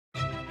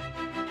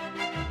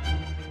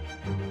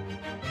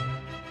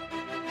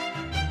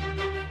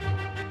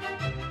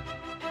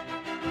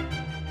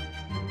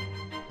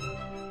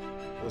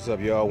What's up,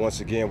 y'all?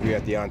 Once again, we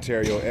at the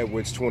Ontario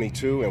Edwards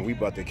 22, and we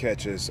about to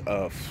catch us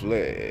a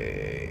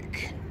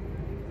flick.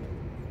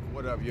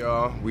 What up,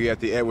 y'all? We at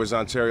the Edwards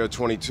Ontario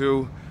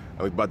 22,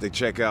 and we about to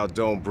check out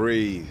Don't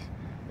Breathe.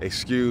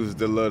 Excuse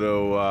the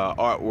little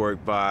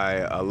artwork by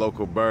a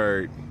local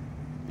bird.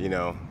 You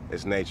know,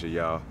 it's nature,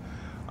 y'all.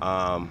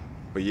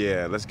 But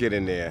yeah, let's get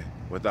in there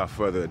without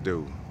further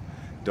ado.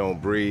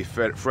 Don't Breathe.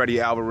 Freddy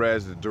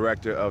Alvarez, the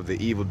director of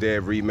the Evil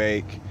Dead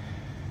remake,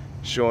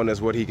 showing us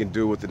what he can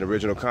do with an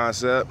original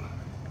concept.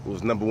 It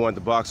was #1 at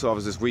the box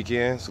office this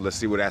weekend, so let's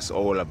see what that's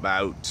all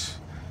about.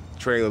 The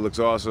trailer looks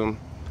awesome.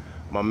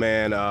 My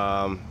man,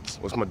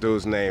 what's my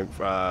dude's name?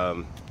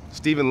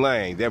 Stephen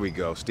Lang, there we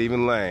go,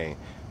 Stephen Lang.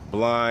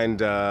 Blind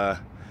guy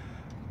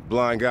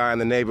in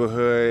the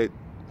neighborhood,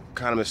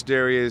 kind of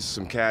mysterious.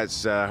 Some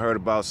cats heard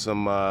about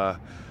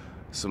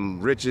some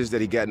riches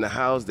that he got in the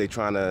house. They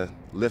trying to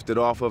lift it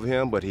off of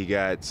him, but he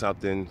got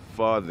something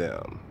for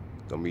them.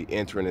 Gonna be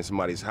entering in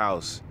somebody's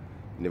house.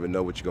 You never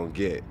know what you're gonna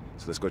get.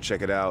 So let's go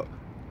check it out.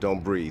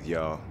 Don't breathe,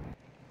 y'all.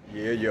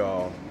 Yeah,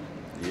 y'all.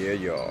 Yeah,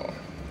 y'all.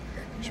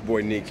 It's your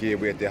boy Nick here.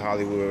 We're at the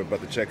Hollywood,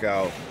 about to check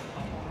out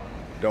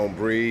Don't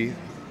Breathe.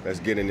 Let's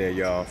get in there,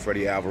 y'all.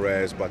 Freddy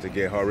Alvarez about to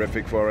get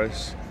horrific for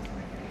us.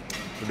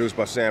 Produced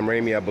by Sam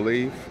Raimi, I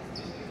believe.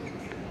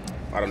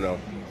 I don't know.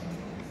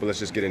 But let's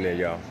just get in there,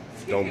 y'all.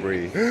 Don't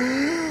breathe.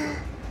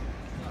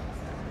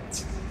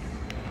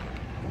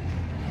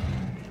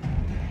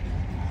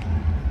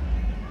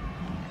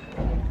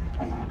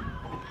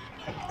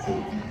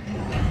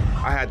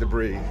 I had to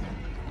breathe.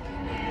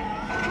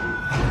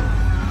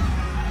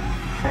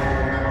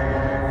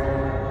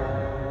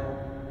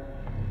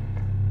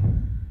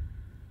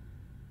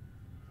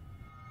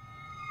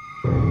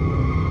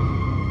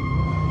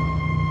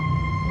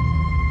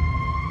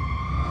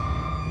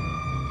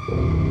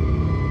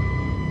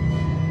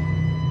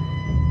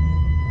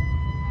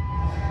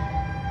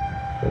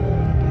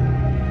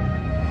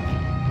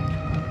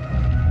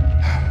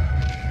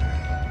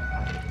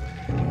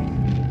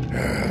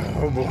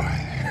 Oh boy.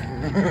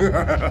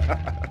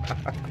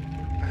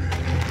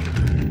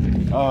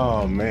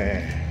 Oh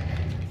man.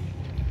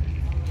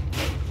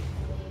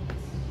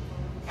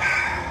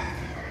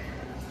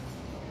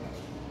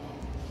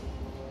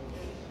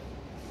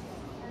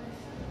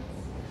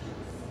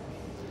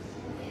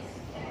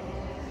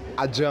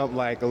 I jumped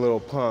like a little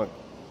punk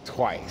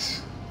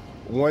twice.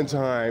 One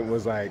time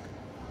was like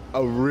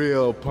a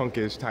real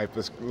punkish type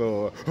of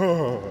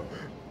little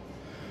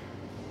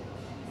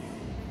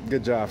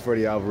Good job,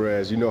 Freddy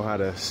Alvarez. You know how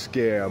to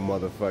scare a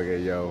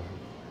motherfucker, yo.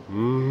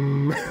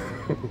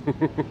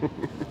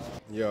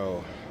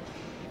 Yo.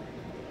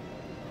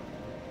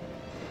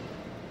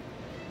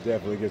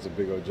 Definitely gets a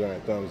big old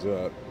giant thumbs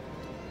up.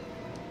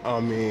 I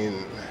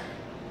mean,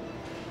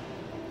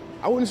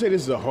 I wouldn't say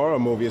this is a horror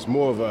movie. It's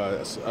more of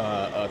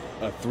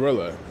a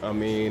thriller. I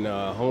mean,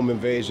 home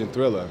invasion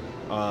thriller.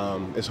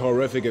 It's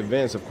horrific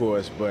events, of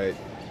course, but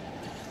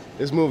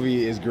this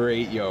movie is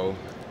great, yo.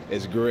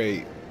 It's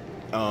great.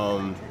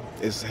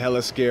 It's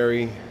hella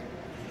scary.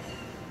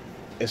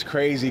 It's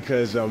crazy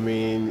because, I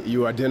mean,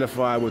 you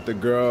identify with the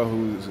girl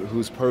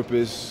whose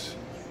purpose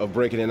of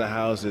breaking in the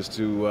house is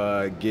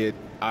to get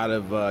out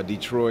of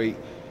Detroit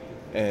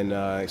and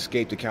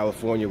escape to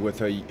California with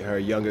her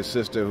younger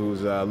sister,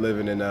 who's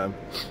living in a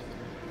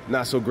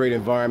not so great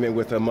environment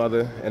with her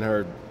mother and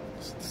her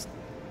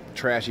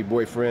trashy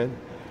boyfriend.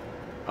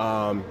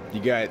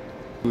 You got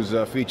who's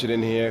featured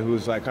in here,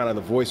 who's like kind of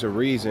the voice of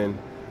reason,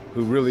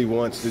 who really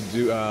wants to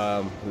do,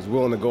 who's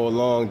willing to go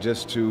along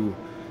just to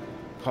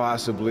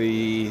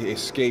possibly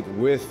escape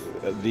with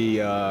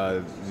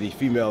the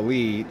female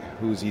lead,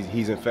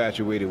 he's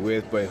infatuated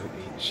with, but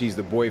she's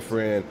the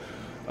boyfriend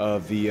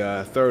of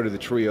the third of the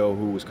trio,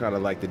 who was kind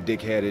of like the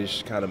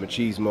dickheadish, kind of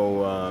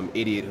machismo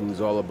idiot who's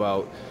all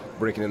about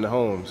breaking into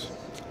homes.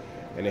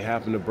 And they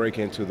happen to break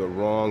into the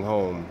wrong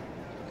home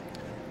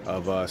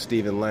of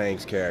Stephen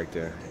Lang's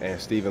character. And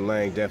Stephen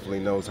Lang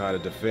definitely knows how to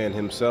defend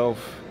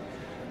himself,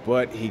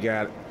 but he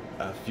got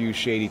a few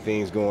shady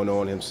things going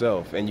on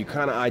himself. And you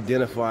kind of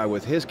identify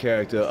with his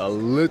character a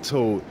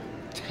little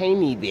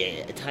tiny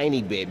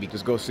bit,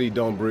 because go see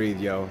Don't Breathe,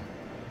 yo.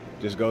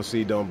 Just go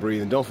see Don't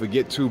Breathe. And don't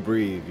forget to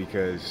breathe,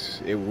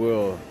 because it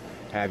will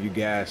have you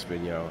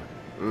gasping, yo.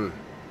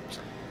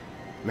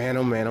 Man,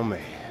 oh man, oh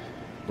man.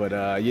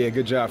 But yeah,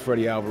 good job,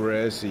 Freddy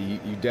Alvarez.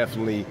 You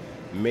definitely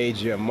made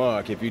your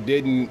mark. If you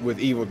didn't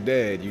with Evil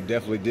Dead, you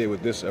definitely did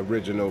with this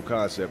original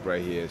concept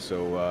right here.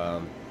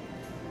 So,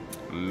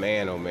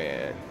 man, oh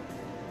man.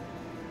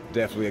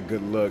 Definitely a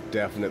good look,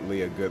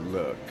 definitely a good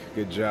look.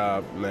 Good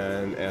job,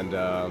 man. And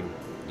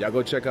y'all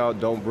go check out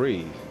Don't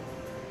Breathe.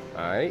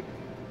 All right?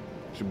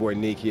 It's your boy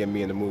Nick here,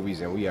 me in the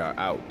movies, and we are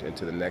out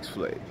into the next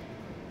flick.